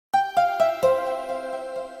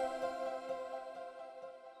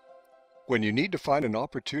When you need to find an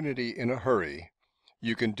opportunity in a hurry,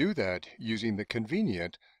 you can do that using the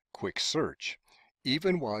convenient Quick Search,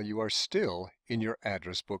 even while you are still in your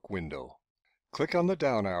address book window. Click on the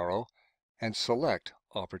down arrow and select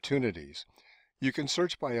Opportunities. You can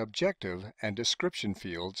search by objective and description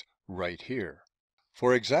fields right here.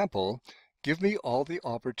 For example, give me all the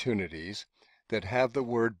opportunities that have the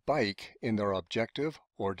word bike in their objective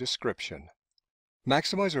or description.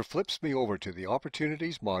 Maximizer flips me over to the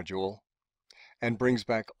Opportunities module and brings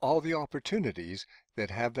back all the opportunities that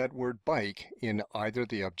have that word bike in either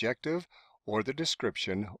the objective or the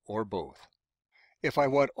description or both. If I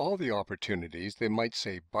want all the opportunities that might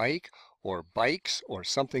say bike or bikes or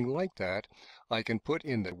something like that, I can put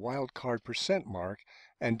in the wildcard % mark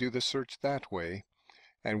and do the search that way.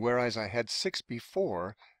 And whereas I had 6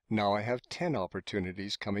 before, now I have 10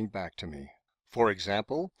 opportunities coming back to me. For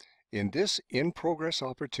example, in this in-progress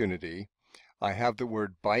opportunity, I have the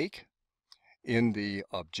word bike in the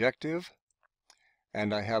objective,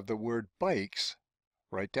 and I have the word bikes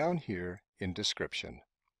right down here in description.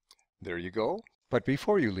 There you go. But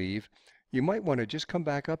before you leave, you might want to just come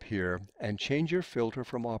back up here and change your filter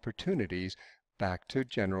from opportunities back to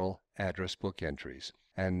general address book entries.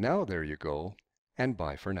 And now there you go, and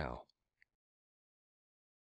bye for now.